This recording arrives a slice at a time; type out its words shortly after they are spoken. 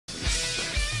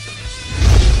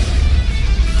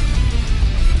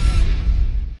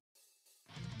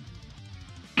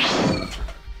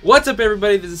What's up,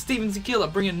 everybody? This is Steven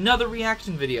Zakila bringing another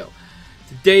reaction video.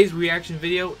 Today's reaction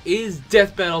video is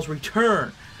Death Battle's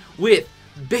return with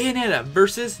Bayonetta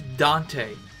versus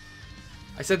Dante.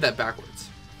 I said that backwards.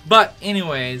 But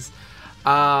anyways, to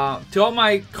all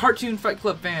my Cartoon Fight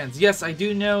Club fans, yes, I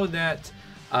do know that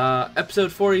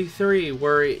episode 43,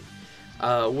 where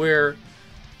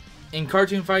in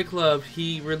Cartoon Fight Club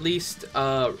he released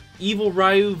Evil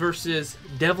Ryu versus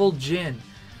Devil Jin.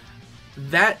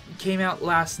 That came out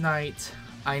last night.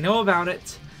 I know about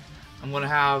it. I'm gonna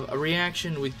have a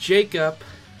reaction with Jacob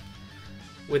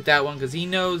with that one because he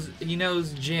knows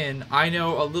Jin. I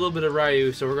know a little bit of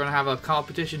Ryu, so we're gonna have a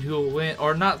competition who will win,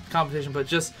 or not competition, but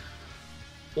just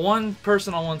one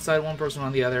person on one side, one person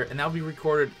on the other, and that'll be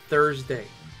recorded Thursday.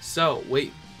 So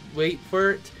wait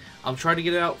for it. I'll try to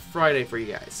get it out Friday for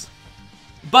you guys.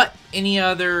 But any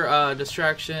other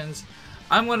distractions,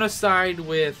 I'm going to side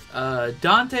with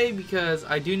Dante because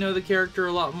I do know the character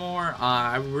a lot more.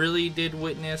 I really did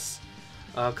witness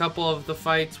a couple of the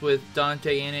fights with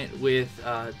Dante in it, with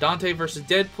Dante versus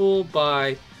Deadpool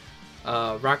by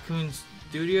Raccoon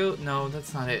Studio. No,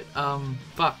 that's not it.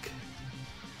 Fuck.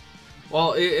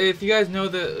 Well, if you guys know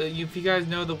the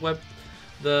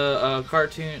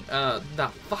cartoon,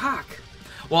 fuck.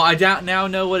 Well, I now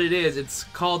know what it is. It's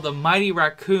called The Mighty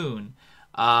Raccoon.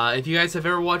 If you guys have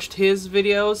ever watched his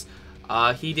videos,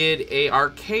 he did a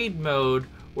arcade mode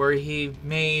where he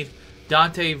made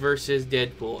Dante versus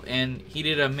Deadpool, and he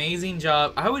did an amazing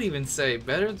job. I would even say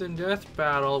better than Death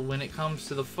Battle when it comes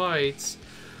to the fights,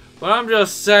 but I'm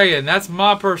just saying, that's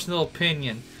my personal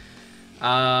opinion.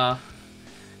 You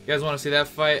guys want to see that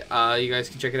fight, you guys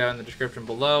can check it out in the description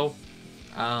below.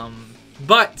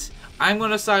 But I'm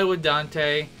going to side with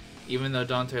Dante, even though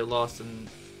Dante lost,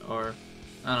 or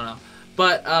I don't know.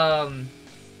 But,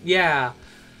 yeah.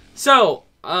 So,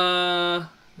 yeah,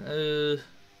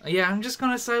 I'm just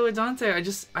gonna side with Dante.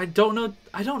 I don't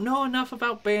know enough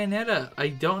about Bayonetta. I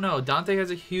don't know. Dante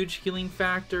has a huge healing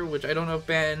factor, which I don't know if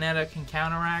Bayonetta can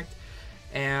counteract.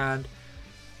 And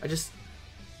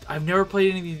I've never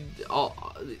played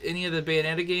any of the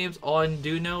Bayonetta games. All I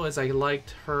do know is I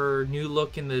liked her new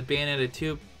look in the Bayonetta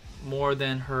 2 more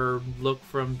than her look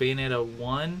from Bayonetta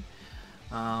 1.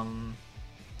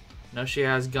 Now she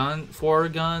has 4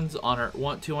 guns on her,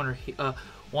 one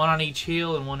on each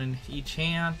heel and one in each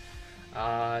hand.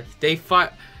 They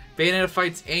fight. Bayonetta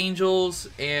fights angels,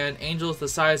 and angels the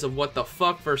size of what the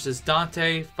fuck versus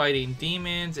Dante fighting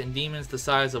demons, and demons the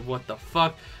size of what the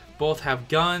fuck. Both have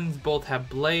guns, both have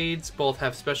blades, both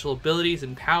have special abilities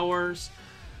and powers.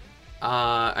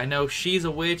 I know she's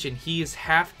a witch and he is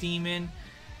half demon.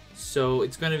 So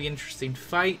it's going to be an interesting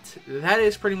fight. That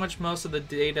is pretty much most of the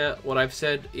data. What I've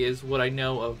said is what I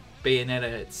know of Bayonetta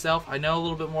itself. I know a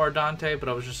little bit more of Dante, but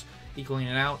I was just equaling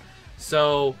it out.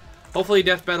 So hopefully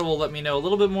Death Battle will let me know a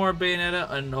little bit more of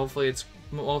Bayonetta, and hopefully it's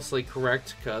mostly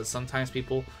correct, because sometimes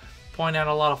people point out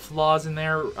a lot of flaws in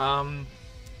their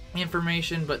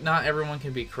information, but not everyone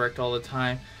can be correct all the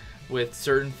time with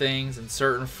certain things and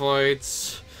certain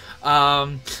fights.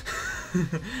 Yeah.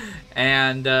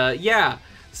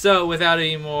 So, without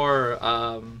any more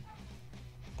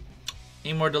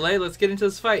delay, let's get into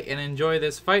this fight and enjoy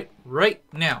this fight right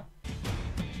now.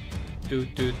 For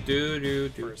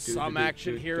some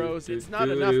action heroes, it's not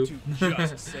enough to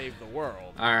just save the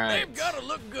world. All right. They've got to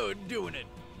look good doing it.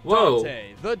 Whoa.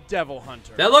 Dante, the Devil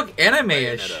Hunter. That looked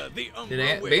anime-ish. Did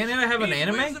Bayonetta have an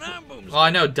anime? Well, I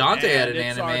know Dante had an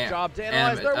anime. It's our job to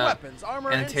analyze their weapons,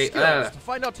 armor, and skills to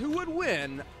find out who would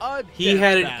win a He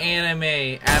had an battle.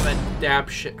 anime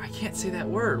adaptation. I can't say that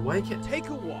word. Why can't Take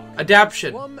a walk.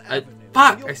 adaptation?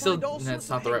 Fuck! I still. That's That's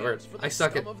not the right word. I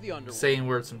suck at saying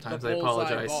words sometimes. I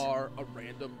apologize. Bar, a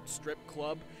random strip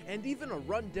club, and even a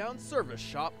rundown service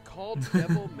shop called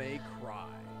Devil May Cry.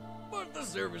 But the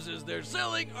services they're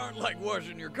selling aren't like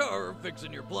washing your car or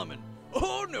fixing your plumbing.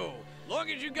 Oh no! Long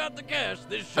as you got the cash,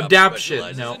 this shop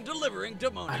specializes in delivering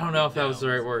to money. I don't know if that was the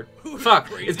right word. Who's Fuck!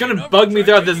 crazy It's gonna enough bug to me try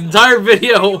throughout to this get entire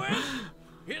video. anyway?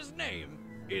 His name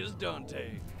is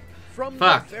Dante. From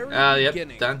Fuck. the very Yep.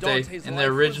 beginning, Dante Dante's in life the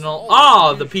was original. always Oh,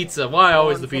 the unusual. pizza. Why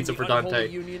always Born the from pizza the for unholy Dante?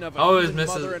 union of a Always human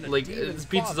mother misses, and a like, demon his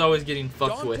pizza's father. always getting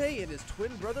fucked with. Dante and his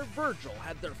twin brother Virgil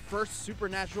had their first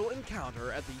supernatural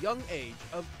encounter at the young age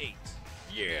of 8.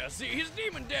 Yeah, see, his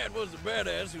demon dad was a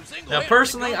badass who single-handedly Now,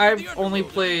 personally, conquered I've the only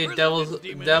underworld played and imprisoned his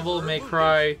demon Devil emperor May Lucas.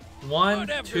 Cry 1, But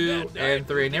after 2, Dad died, and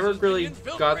 3. I never Lucas's really minions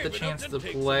felt got the brave chance enough to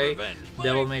take some play revenge by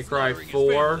Devil May Cry slaughtering his 4,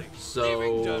 family, leaving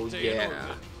so Dante in yeah.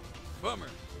 orphan. Bummer.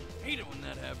 Hate it when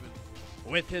that happens.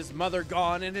 With his mother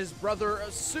gone and his brother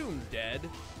assumed dead,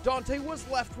 Dante was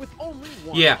left with only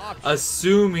one option.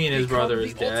 Assuming his brother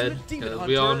is dead, because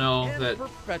we all know that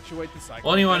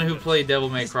anyone who played Devil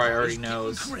May Cry already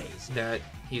knows that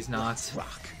he's not.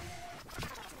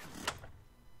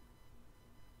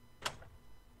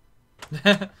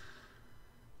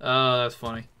 Oh, that's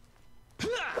funny.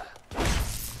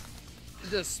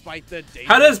 Despite the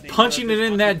how does punching it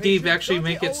in that deep actually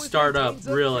make it start up?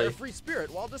 Really? Free spirit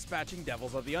while dispatching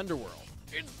devils of the underworld.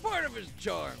 It's part of his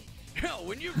charm. Hell,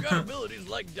 when you've got abilities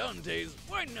like Dante's,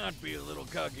 why not be a little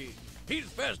cocky? He's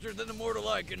faster than the mortal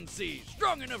eye can see,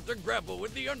 strong enough to grapple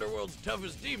with the underworld's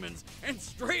toughest demons, and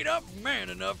straight up man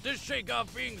enough to shake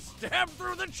off being stabbed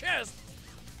through the chest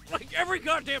like every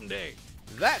goddamn day.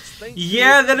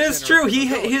 Yeah, that is true.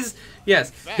 His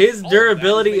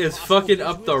durability is fucking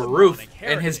up the roof,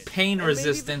 and his pain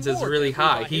resistance is really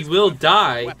high. He will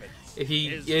die if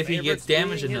he gets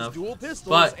damaged enough,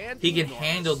 but he can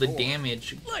handle the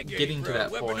damage getting to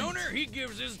that point.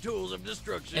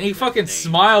 And he fucking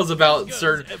smiles about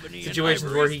certain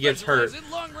situations where he gets hurt.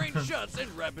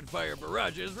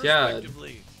 Yeah.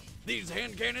 These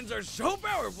hand cannons are so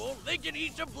powerful, they can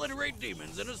each obliterate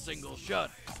demons in a single shot.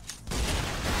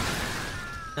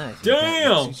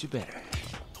 Damn!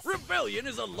 Rebellion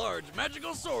is a large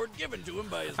magical sword given to him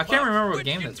by his I can't remember what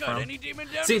game that's from.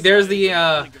 See, there's the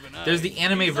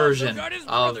anime version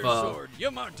of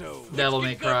Devil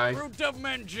May Cry.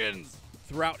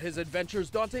 Throughout his adventures,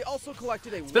 Dante also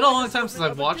collected It's been a long time since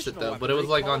I've watched it though, but it was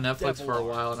like on Netflix for a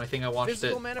while, and I think I watched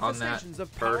it on that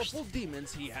first.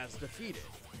 Demons he has defeated.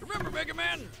 Remember Mega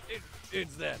Man?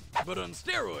 It's that, but on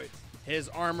steroids. His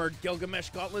armored Gilgamesh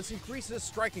gauntlets increase his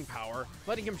striking power,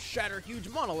 letting him shatter huge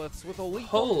monoliths with a lethal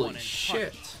Holy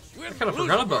shit. I kind of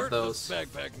forgot about those.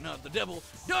 Backpack, not the devil.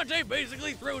 Dante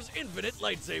basically throws infinite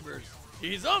lightsabers.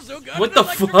 He's also got what an the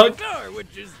electric fuck? guitar,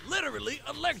 which is literally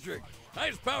electric.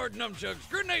 Ice-powered nunchucks,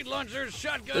 grenade launchers,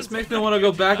 shotguns. This makes me want to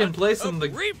go back and play some of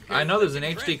the... I know there's an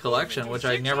HD collection, which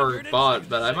I never bought,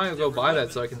 but I might go buy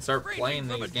that so I can start playing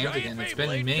these games again. It's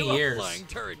been many years.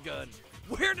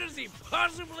 Where does he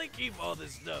possibly keep all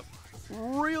this stuff?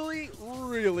 Really,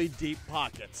 really deep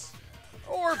pockets.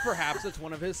 Or perhaps it's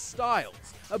one of his styles,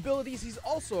 abilities he's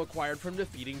also acquired from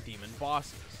defeating demon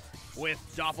bosses. With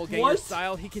Doppelganger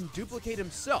style, he can duplicate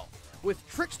himself. With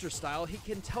Trickster style, he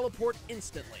can teleport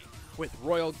instantly. With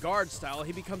Royal Guard style,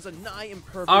 he becomes a nigh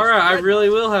impervious. Alright, I really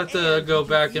will have to go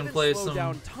back and play some...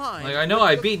 Like, I know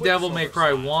I beat Devil May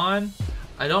Cry 1.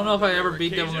 I don't know if I ever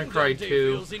beat Devil May Cry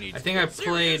 2. I think I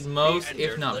played most,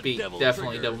 if not beat,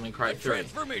 definitely Devil May Cry 3.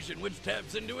 Transformation which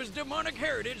taps into his demonic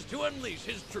heritage to unleash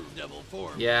his true devil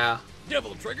form. Yeah.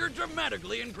 Devil Trigger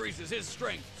dramatically increases his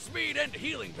strength, speed, and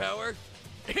healing power,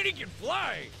 and he can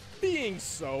fly. Being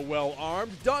so well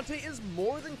armed, Dante is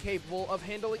more than capable of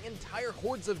handling entire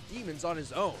hordes of demons on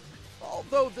his own.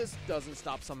 Although this doesn't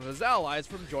stop some of his allies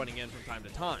from joining in from time to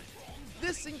time.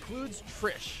 This includes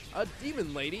Trish, a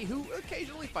demon lady who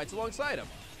occasionally fights alongside him,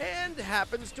 and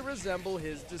happens to resemble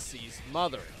his deceased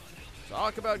mother.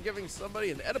 Talk about giving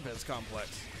somebody an Oedipus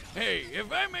complex. Hey,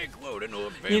 if I may quote an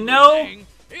old family saying,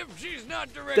 if she's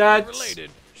not directly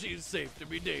related, she's safe to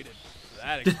be dated.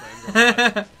 That explains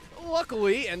a lot.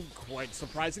 Luckily, and quite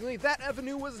surprisingly, that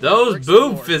avenue was those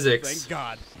boob physics. Thank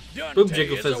God. Boob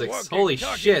jiggle physics. Holy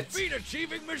shit.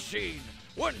 Feat-achieving machine.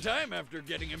 One time, after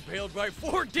getting impaled by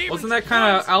 4 demons, wasn't that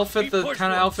kind of outfit the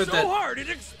kind of outfit so that hard it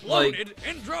exploded like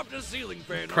and dropped a ceiling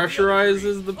fan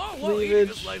pressurizes the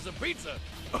cleavage? A slice of pizza.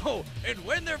 Oh, and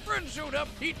when their friends showed up,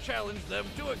 he challenged them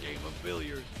to a game of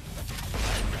billiards.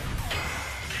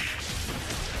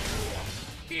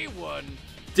 He won.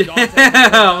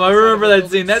 Damn, I remember that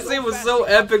scene. That scene was so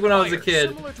epic when I was a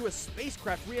kid. Similar to a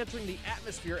spacecraft re-entering the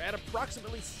atmosphere at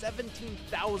approximately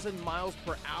 17,000 miles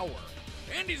per hour.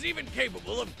 And he's even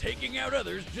capable of taking out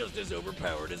others just as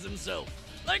overpowered as himself.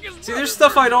 Like his See, there's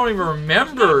stuff I don't even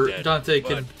remember Dante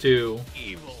can do.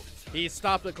 Evil. He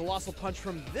stopped a colossal punch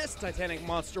from this titanic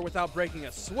monster without breaking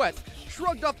a sweat,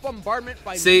 shrugged off bombardment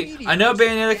by I know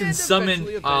Bayonetta can summon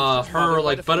her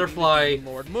like butterfly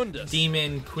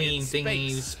demon queen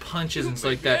thingies, punches and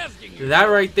stuff like that. That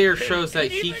right there shows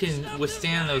that he can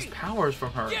withstand those powers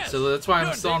from her. So that's why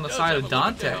I'm still on the side of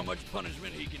Dante. How much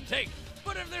punishment he can take.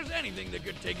 But if there's anything that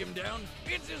could take him down,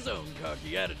 it's his own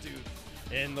cocky attitude.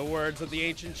 In the words of the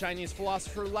ancient Chinese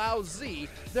philosopher Lao Tzu,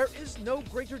 there is no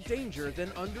greater danger than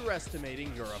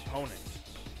underestimating your opponent.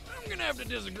 I'm gonna have to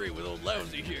disagree with old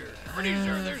Lousy here. Pretty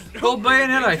sure there's no well,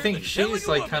 Bayonetta, I think she's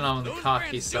like kind of on the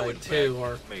cocky side too,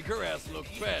 or make her ass look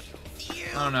fat.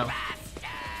 I don't know.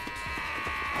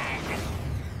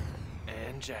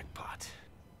 And jackpot.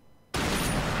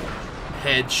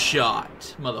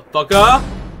 Headshot, motherfucker.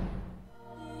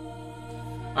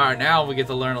 Alright, now we get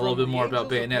to learn a little bit more about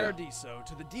Bayonetta. Paradiso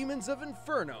to the demons of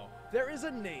Inferno, there is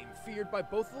a name feared by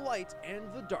both the light and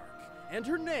the dark, and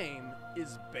her name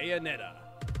is Bayonetta.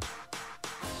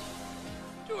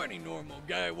 To any normal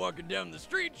guy walking down the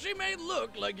street, she may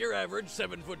look like your average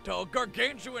 7-foot-tall,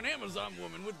 gargantuan Amazon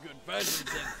woman with good fashion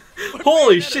sense. But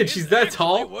Holy Bayonetta shit, she's is that actually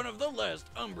tall? one of the last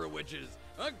Umbra witches,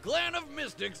 a clan of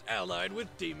mystics allied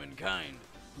with demon kind.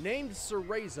 Named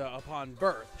Cereza upon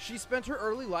birth, she spent her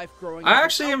early life growing I up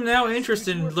actually as am now outcasts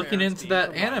interested due to in her looking parents into being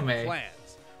that from rival anime.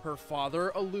 clans. Her father,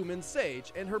 a Lumen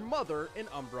Sage, and her mother, an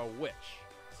Umbra Witch.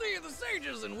 See, the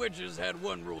sages and witches had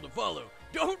one rule to follow.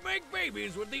 Don't make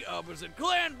babies with the opposite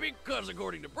clan because,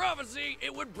 according to prophecy,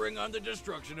 it would bring on the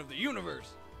destruction of the universe.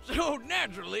 So,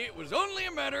 naturally, it was only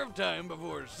a matter of time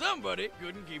before somebody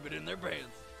couldn't keep it in their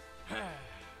pants.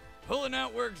 Pulling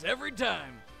out works every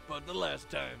time, but the last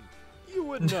time. You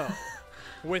would know.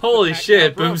 With Holy the pact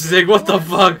shit, now broken, Boomstick, what the war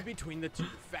fuck? ensued between the two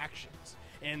factions.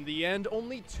 In the end,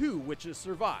 only two witches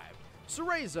survived,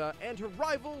 Cereza and her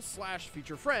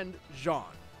rival/future friend, Jean.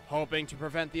 Hoping to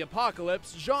prevent the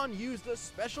apocalypse, Jean used a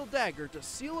special dagger to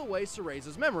seal away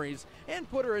Cereza's memories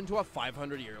and put her into a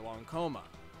 500-year-long coma.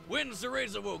 When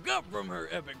Cereza woke up from her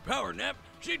epic power nap,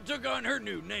 she took on her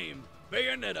new name,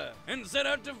 Bayonetta, and set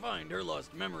out to find her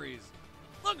lost memories.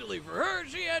 Luckily for her,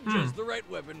 she had just the right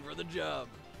weapon for the job.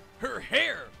 Her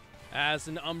hair! As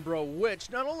an Umbra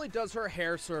Witch, not only does her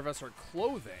hair serve as her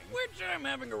clothing, Which I'm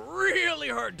having a really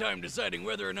hard time deciding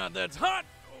whether or not that's hot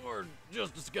or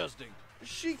just disgusting.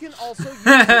 she can also use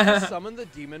it to summon the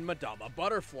demon Madama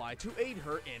Butterfly to aid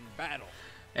her in battle.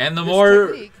 And the This more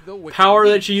technique, the Wicked power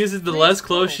that Witch, she uses, the creates less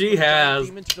clothes clothes she for the giant has.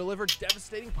 demon to deliver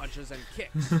devastating punches and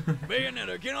kicks.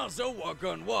 Bayonetta can also walk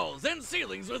on walls and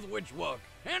ceilings with Witch Walk,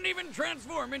 and even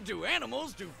transform into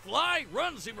animals to fly,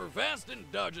 run super fast, and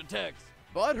dodge attacks.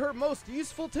 But her most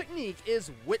useful technique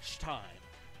is Witch Time.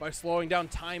 By slowing down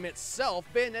time itself,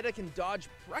 Bayonetta can dodge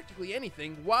practically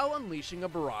anything while unleashing a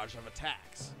barrage of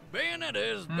attacks. Bayonetta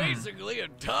is basically a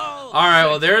tall. Alright,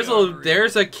 well sexy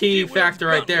there's a key She wears factor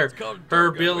right there. gauntlets called Her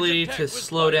Durga, which ability attack to with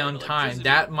slow fire down and time. electricity.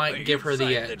 That might A give her the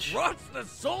sight that edge. rots the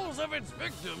souls of its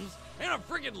victims, and a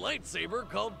friggin' lightsaber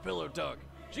called Pillow Talk.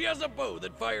 She has a bow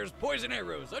that fires poison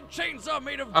arrows, a chainsaw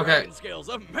made of dragon scales,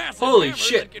 a massive Holy hammer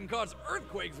shit. that can cause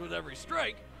earthquakes with every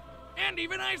strike, and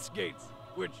even ice skates,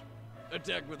 which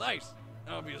attack with ice,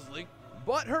 obviously.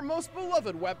 But her most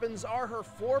beloved weapons are her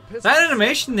four pistols. That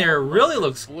animation there really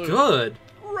looks blue. good.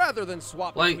 Rather than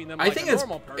swap Like, between them I like think a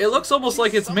normal it person, looks almost she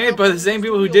like it's somehow made by the manages same to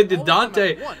people who wield did the both of them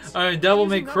Dante at once, Devil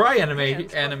using May not Cry only her hands,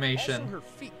 but animation. also her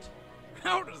feet.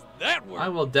 How does that work? I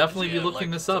will definitely Does be she have, looking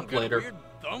like, this some up kind of later. weird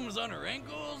thumbs on her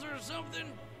ankles or something?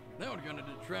 That would kind of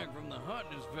detract from the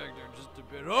hotness factor just a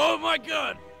bit. Oh my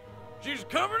god! She's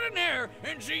covered in hair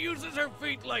and she uses her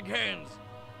feet like hands.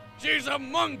 She's a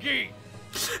monkey!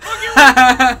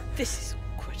 This is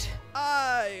awkward.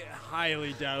 I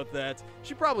highly doubt that.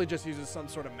 She probably just uses some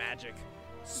sort of magic.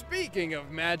 Speaking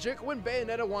of magic, when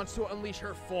Bayonetta wants to unleash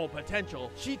her full potential,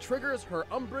 she triggers her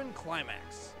Umbran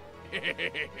Climax.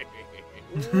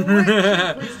 Which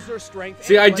increases her strength.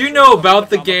 See, and I lets do her know summon about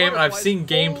the Madama game, and I've Butterfly's seen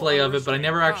full gameplay of it, but I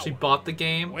never unrestrained actually power. bought the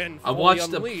game. When I fully watched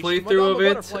a unleashed, playthrough of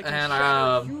Madama it, Butterfly can and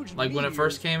shatter huge like when it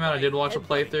first meteors came out, I did by watch a headbutting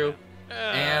playthrough, them.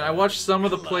 and I watched some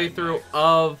of the playthrough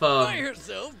of By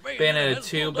herself, Bayonetta has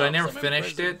 2, pulled but I off never some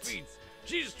finished impressive it. feats.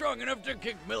 She's strong enough to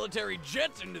kick military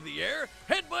jets into the air,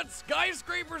 headbutt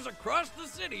skyscrapers across the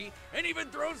city, and even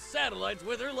throw satellites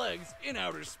with her legs in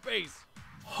outer space.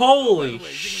 Holy By the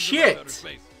way, she can survive outer shit!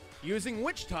 space. Using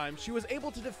Witch Time, she was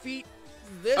able to defeat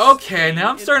this. Okay,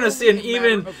 now I'm thing starting in to see an only a matter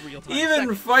even of real-time even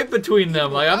seconds. fight between them.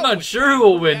 Even Like, I'm without not Witch sure Time, who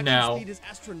will the win reaction now. Speed is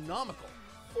astronomical.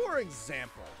 For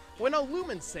example, when a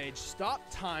Lumen Sage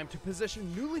stopped time to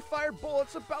position newly fired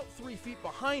bullets about 3 feet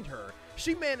behind her,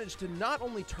 she managed to not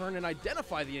only turn and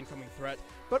identify the incoming threat,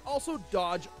 but also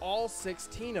dodge all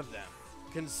 16 of them.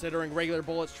 Considering regular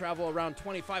bullets travel around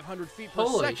 2,500 feet per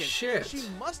Holy second, shit. she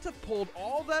must have pulled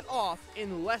all that off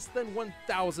in less than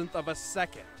 1,000th of a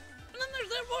second. And then there's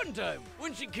that one time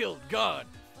when she killed God.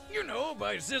 You know,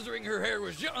 by scissoring her hair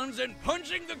with guns and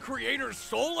punching the creator's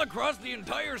soul across the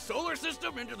entire solar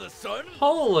system into the sun?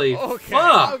 Holy Okay,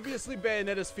 fuck! obviously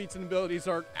Bayonetta's feats and abilities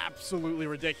are absolutely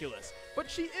ridiculous, but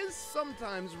she is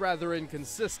sometimes rather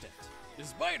inconsistent.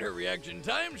 Despite her reaction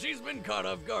time, she's been caught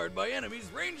off guard by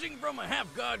enemies ranging from a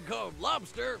half-god called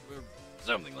Lobster, or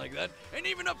something like that, and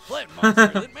even a plant monster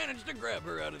that managed to grab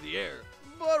her out of the air.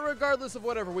 But regardless of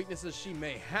whatever weaknesses she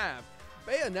may have,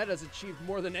 Bayonetta's achieved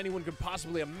more than anyone could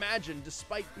possibly imagine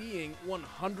despite being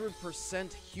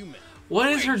 100% human. What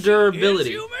is her Wait, she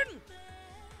durability? is human?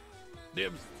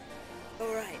 Dibs.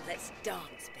 Alright, let's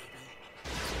dance, baby.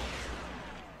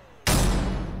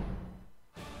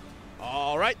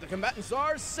 Alright, the combatants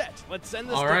are set. Let's end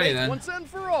this Alrighty debate then. once and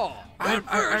for all.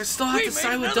 I still have we to made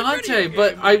side with another Dante, video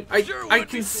but game. I Sure would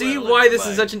can be see swell why in this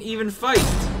fight. is such an even fight.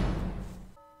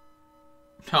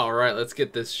 Alright, let's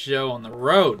get this show on the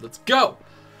road. Let's go!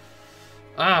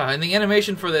 And the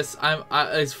animation for this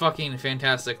is fucking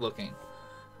fantastic looking.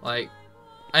 Like,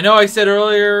 I know I said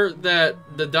earlier that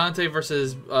the Dante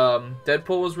versus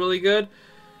Deadpool was really good.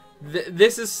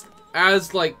 This is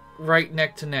as, like, right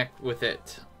neck to neck with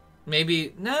it.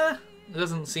 Maybe, nah, it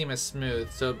doesn't seem as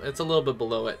smooth, so it's a little bit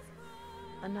below it.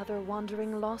 Another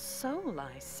wandering lost soul,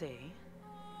 I see.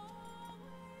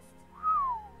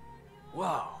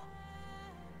 Whoa.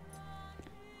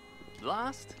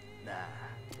 Lost? Nah.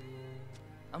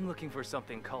 I'm looking for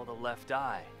something called a left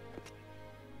eye.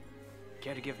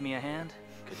 Care to give me a hand?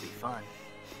 Could be fun.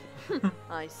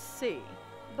 I see.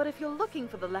 But if you're looking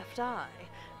for the left eye,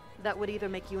 that would either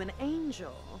make you an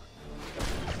angel.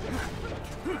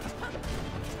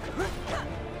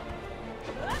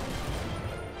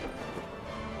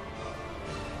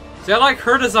 See, I like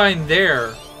her design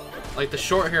there. Like, the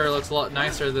short hair looks a lot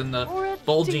nicer than the Or a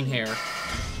bulging demon. hair.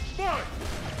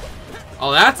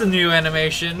 Oh, that's a new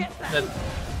animation that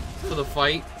for the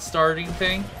fight starting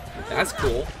thing. That's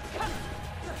cool.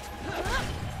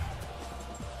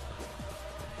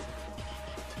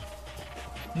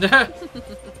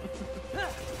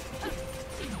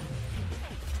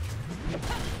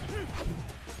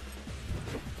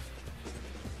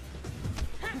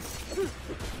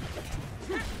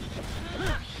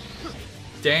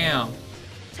 Damn.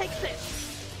 Take this!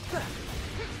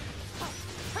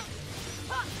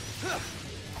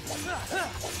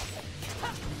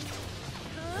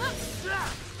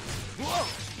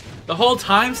 The whole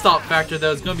time stop factor,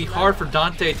 though, is going to be hard for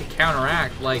Dante to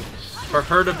counteract. Like, for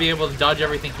her to be able to dodge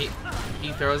everything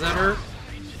he throws at her.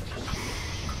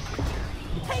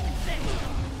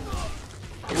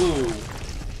 Ooh.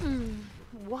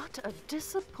 What a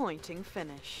disappointing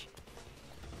finish.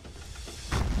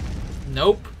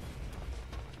 Nope.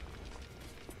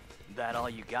 That all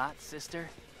you got, sister?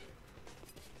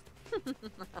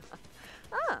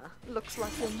 Looks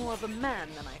like you're more of a man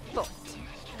than I thought.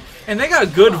 And they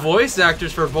got good voice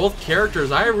actors for both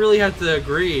characters. I really have to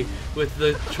agree with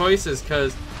the choices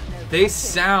because they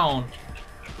sound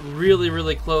really,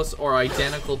 really close or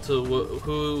identical to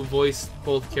who voiced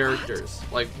both characters.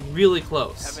 Like, really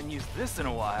close. Haven't used this in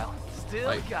a while. Still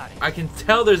Like, got it. I can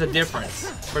tell there's a difference,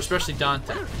 for especially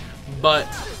Dante. But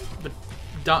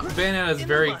Bayonetta is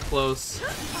very close.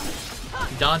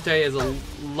 Dante is a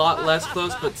lot less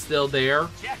close, but still there.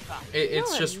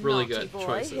 It's You're just a really naughty good boy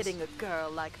choices. hitting a girl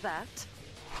like that.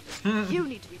 You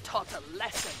need to be taught a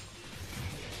lesson.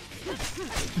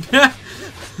 Now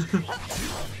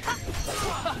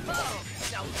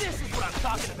this is what I'm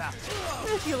talking about.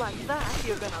 If you like that,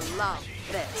 you're gonna love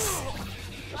this.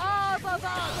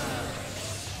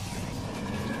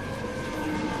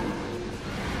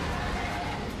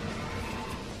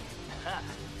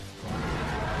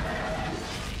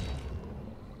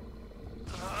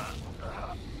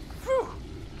 Phew.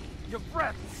 Your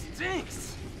breath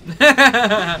stinks.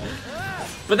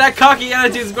 But that cocky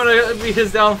attitude is going to be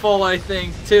his downfall, I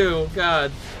think, too.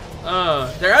 God.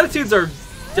 Their attitudes are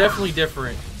definitely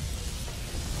different.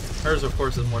 Hers, of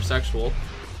course, is more sexual.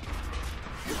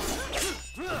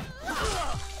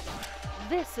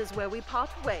 This is where we part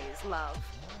ways, love.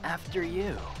 After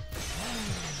you.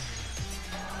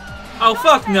 Oh,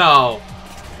 fuck no!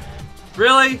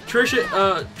 Really?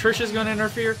 Trisha's gonna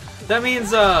interfere? That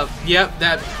means, yep,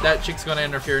 that chick's gonna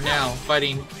interfere now,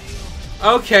 fighting.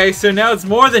 Okay, so now it's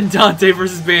more than Dante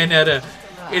versus Bayonetta.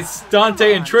 It's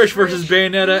Dante and Trish versus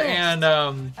Bayonetta and,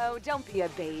 Oh, don't be a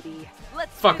baby.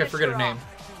 Let's fuck, I finish forget her her name. off.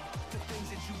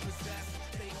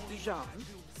 Jean,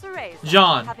 Therese,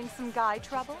 Jean. having some guy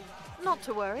trouble? not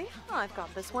to worry. I've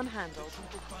got this one handled.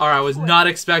 Alright, I was not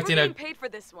expecting We're a... getting paid for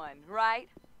this one, right?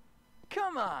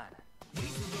 Come on.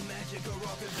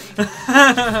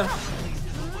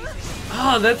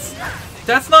 Oh,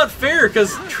 that's not fair,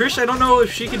 because Trish, I don't know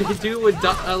if she could do with,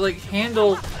 like,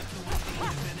 handle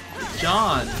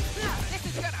John.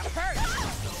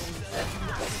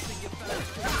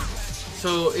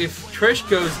 So if Trish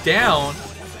goes down,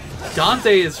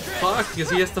 Dante is fucked because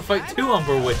he has to fight two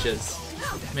Umbra Witches.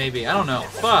 Maybe, I don't know.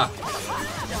 Fuck.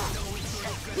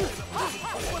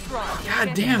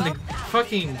 God damn, the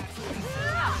fucking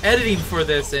editing for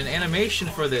this and animation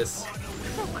for this.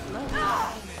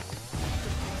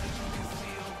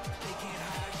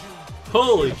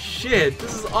 Holy shit,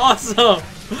 this is awesome!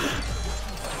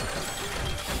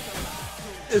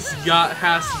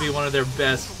 has to be one of their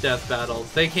best death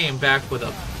battles. They came back with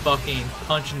a fucking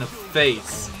punch in the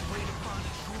face.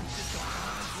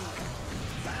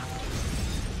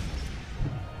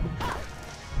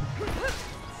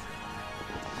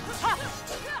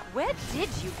 Where did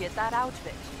you get that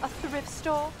outfit? A thrift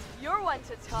store? You're one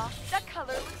to talk. That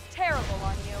color looks terrible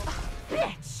on you.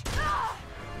 Bitch!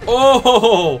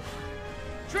 Oh!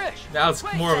 Trish! Now it's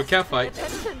more of a cat fight.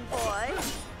 Attention, boy.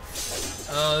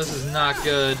 Oh, this is not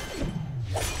good.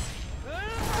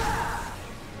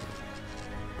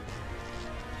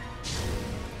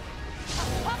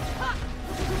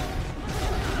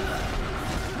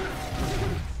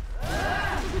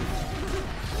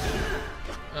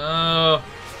 Oh,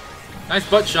 nice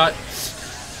butt shot.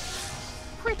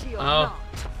 Pretty or not,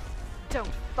 don't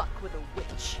fuck with a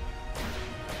witch.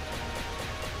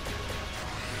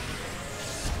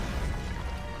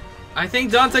 I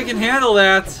think Dante can handle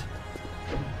that.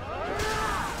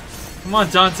 Come on,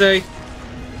 Dante.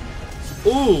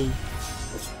 Ooh.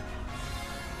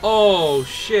 Oh,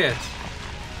 shit.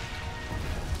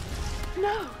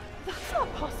 No, that's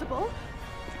not possible.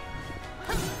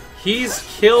 He's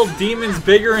killed demons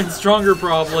bigger and stronger,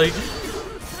 probably.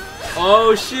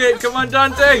 Oh, shit. Come on,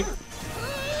 Dante.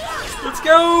 Let's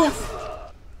go.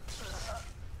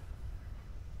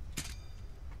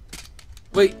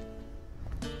 Wait.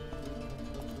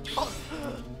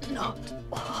 Not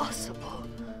possible.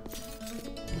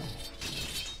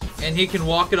 And he can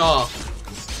walk it off.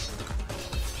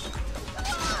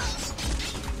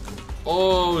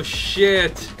 Oh,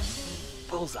 shit.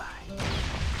 Bullseye.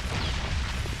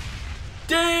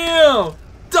 Damn!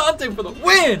 Dante for the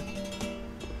win!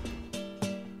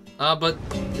 But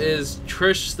is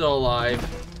Trish still alive?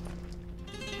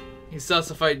 He still has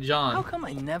to fight John. How come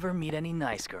I never meet any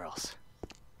nice girls?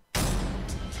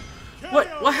 What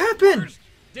happened? Worst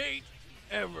date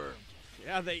ever.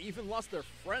 Yeah, they even lost their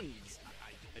friends.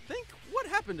 I think. What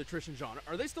happened to Trish and John?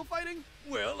 Are they still fighting?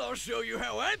 Well, I'll show you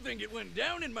how I think it went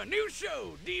down in my new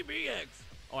show, DBX.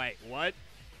 Oh, wait, what?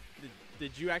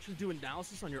 Did you actually do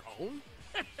analysis on your own?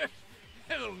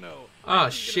 Hell no. Ah, I ain't gonna make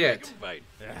 'em shit. fight.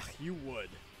 Ugh, you would.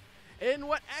 In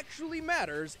what actually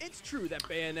matters, it's true that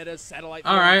Bayonetta's satellite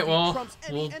Alright, throwing well, trumps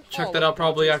any we'll and check all that of out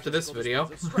probably Dante's after this physical video.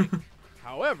 displays of strength.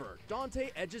 However,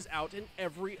 Dante edges out in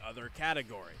every other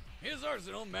category. His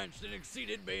arsenal matched and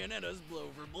exceeded Bayonetta's blow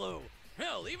for blow.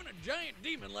 Hell, even a giant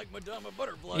demon like Madama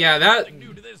Butterfly. Yeah, is that- nothing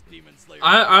new to this demon slayer.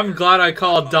 I'm glad I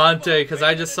called Dante because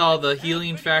I just saw the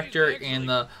healing factor and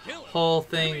the whole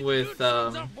thing with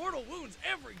the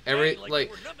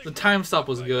time stop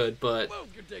was good, but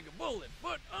Both could take a bullet,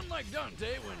 but unlike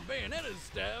Dante, when Bayonetta's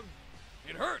stabbed,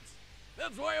 it hurts.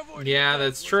 That's why avoiding Yeah, attacks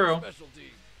that's was true. her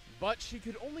specialty. But she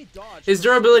could only dodge. his for so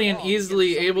durability and long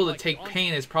easily against able to somebody take like pain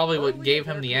Dante. is probably what Early gave in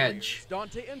him their the careers, edge.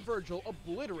 Dante and Virgil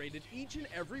obliterated each and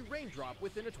every raindrop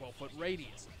within a 12-foot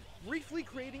radius, briefly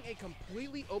creating a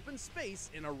completely open space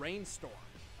in a rainstorm.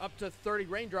 Up to 30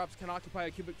 raindrops can occupy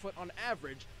a cubic foot on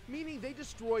average, meaning they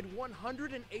destroyed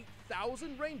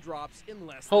 108,000 raindrops in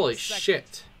less than Holy a second.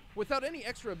 shit. Without any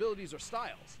extra abilities or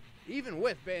styles. Even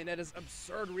with Bayonetta's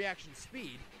absurd reaction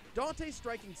speed, Dante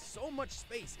striking so much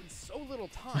space in so little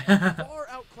time far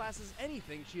outclasses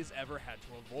anything she has ever had to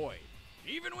avoid.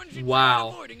 Even when she Wow.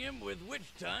 tried avoiding him, with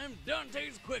which time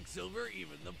Dante's Quicksilver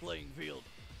evened the playing field.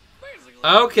 Basically,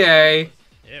 Okay.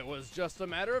 It was just a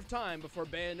matter of time before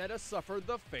Bayonetta suffered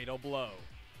the fatal blow.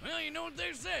 Well, you know what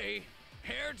they say.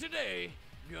 Hair today,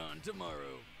 gone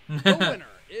tomorrow. The winner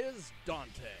is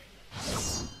Dante.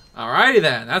 Alrighty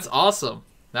then, that's awesome.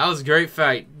 That was a great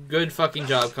fight. Good fucking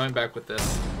job coming back with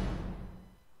this.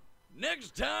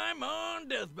 Next time on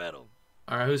Death Battle.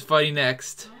 Alright, who's fighting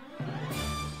next?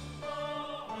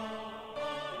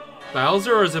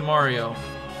 Bowser or is it Mario?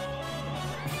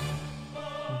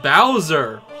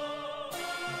 Bowser!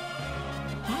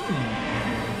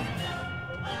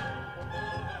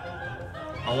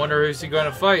 I wonder who's he going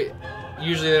to fight.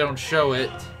 Usually they don't show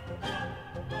it.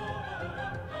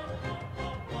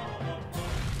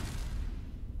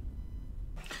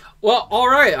 Well,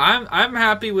 alright, I'm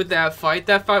happy with that fight.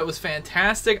 That fight was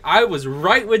fantastic. I was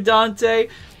right with Dante.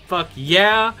 Fuck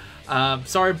yeah.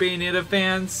 Sorry, Bayonetta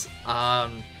fans.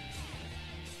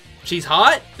 She's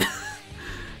hot.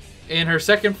 In her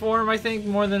second form, I think,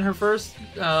 more than her first.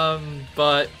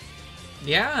 But,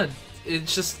 yeah,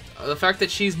 it's just the fact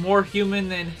that she's more human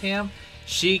than him.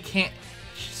 She can't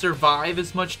survive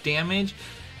as much damage.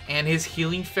 And his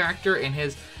healing factor and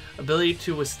his ability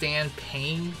to withstand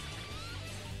pain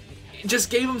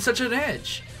just gave him such an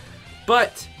edge.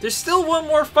 But there's still one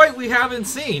more fight we haven't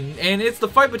seen, and it's the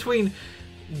fight between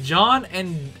John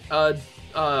and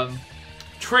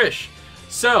Trish.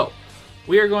 So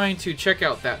we are going to check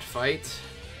out that fight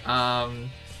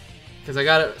because I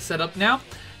got it set up now,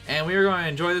 and we are going to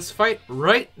enjoy this fight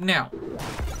right now.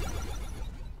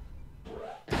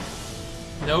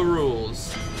 No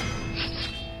rules.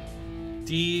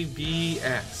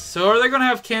 DBS. So are they going to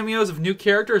have cameos of new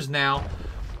characters now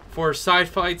for side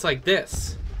fights like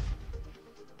this?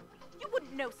 You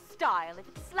wouldn't know style if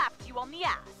it slapped you on the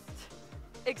ass.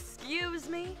 Excuse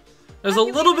me? There's a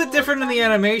little bit different in the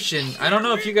animation. I don't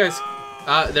know if you guys...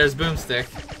 there's Boomstick.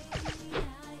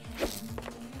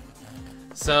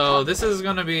 So this is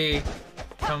going to be...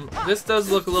 this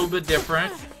does look a little bit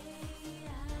different.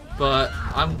 But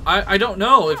I don't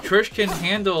know if Trish can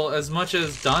handle as much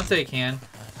as Dante can.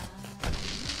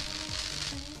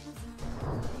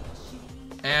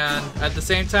 And at the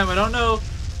same time, I don't know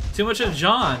too much of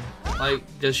John. Like,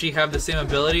 does she have the same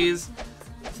abilities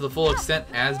to the full extent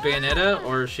as Bayonetta,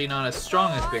 or is she not as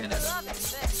strong as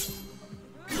Bayonetta?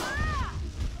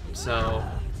 So,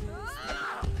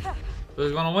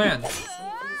 who's gonna win?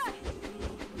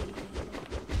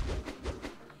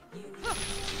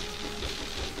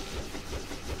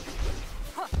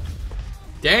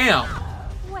 Damn!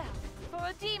 Well, for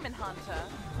a demon hunter.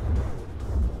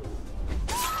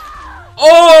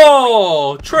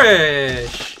 Oh,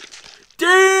 Trish!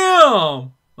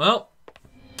 Damn! Well,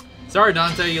 sorry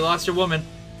Dante, you lost your woman.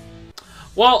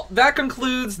 Well, that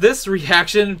concludes this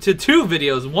reaction to 2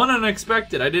 videos. One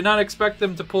unexpected. I did not expect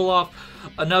them to pull off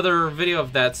another video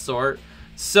of that sort.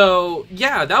 So,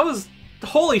 yeah, that was...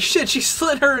 Holy shit, she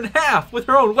slit her in half with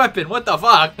her own weapon. What the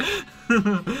fuck?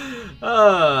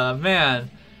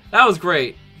 Man. That was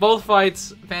great. Both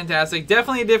fights, fantastic.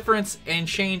 Definitely a difference and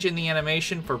change in the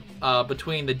animation for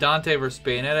between the Dante versus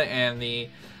Bayonetta and the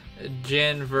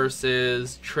Jin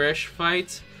versus Trish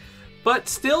fight. But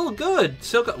still good.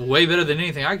 Still way better than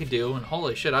anything I could do. And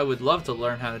holy shit, I would love to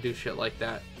learn how to do shit like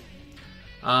that.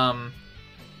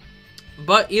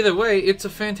 But either way, it's a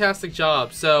fantastic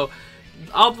job. So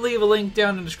I'll leave a link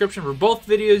down in the description for both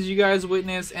videos you guys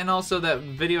witnessed, and also that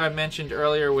video I mentioned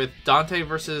earlier with Dante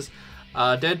versus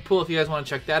Deadpool. If you guys want to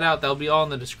check that out, that'll be all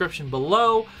in the description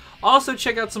below. Also,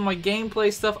 check out some of my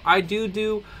gameplay stuff. I do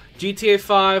GTA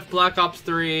 5, Black Ops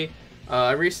 3.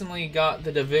 I recently got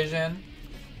The Division,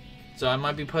 so I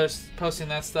might be posting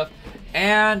that stuff.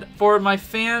 And for my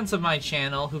fans of my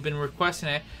channel who've been requesting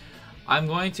it, I'm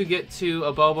going to get to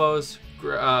Abobo's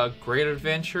Great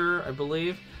Adventure, I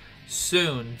believe,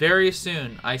 soon, very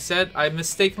soon. I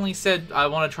mistakenly said I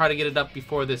want to try to get it up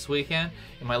before this weekend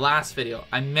in my last video.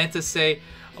 I meant to say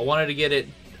I wanted to get it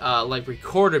like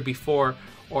recorded before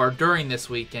or during this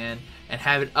weekend and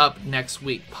have it up next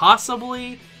week.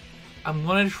 Possibly, I'm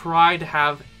going to try to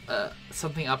have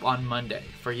something up on Monday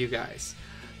for you guys.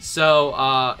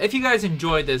 So, if you guys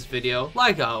enjoyed this video,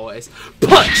 like always,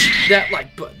 punch that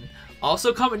like button.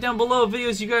 Also, comment down below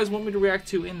videos you guys want me to react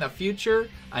to in the future.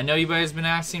 I know you guys have been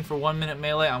asking for 1 Minute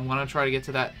Melee. I'm going to try to get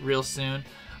to that real soon.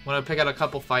 I'm going to pick out a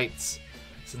couple fights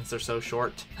since they're so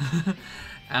short.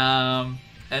 And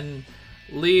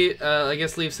I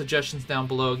guess leave suggestions down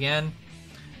below again.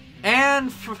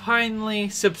 And finally,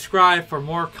 subscribe for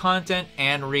more content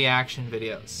and reaction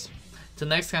videos. Till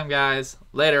next time, guys.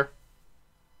 Later.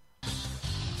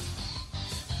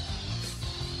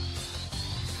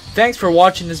 Thanks for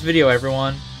watching this video,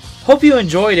 everyone. Hope you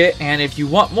enjoyed it, and if you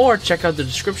want more, check out the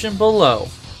description below.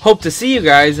 Hope to see you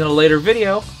guys in a later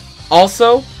video.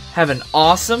 Also, have an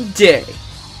awesome day.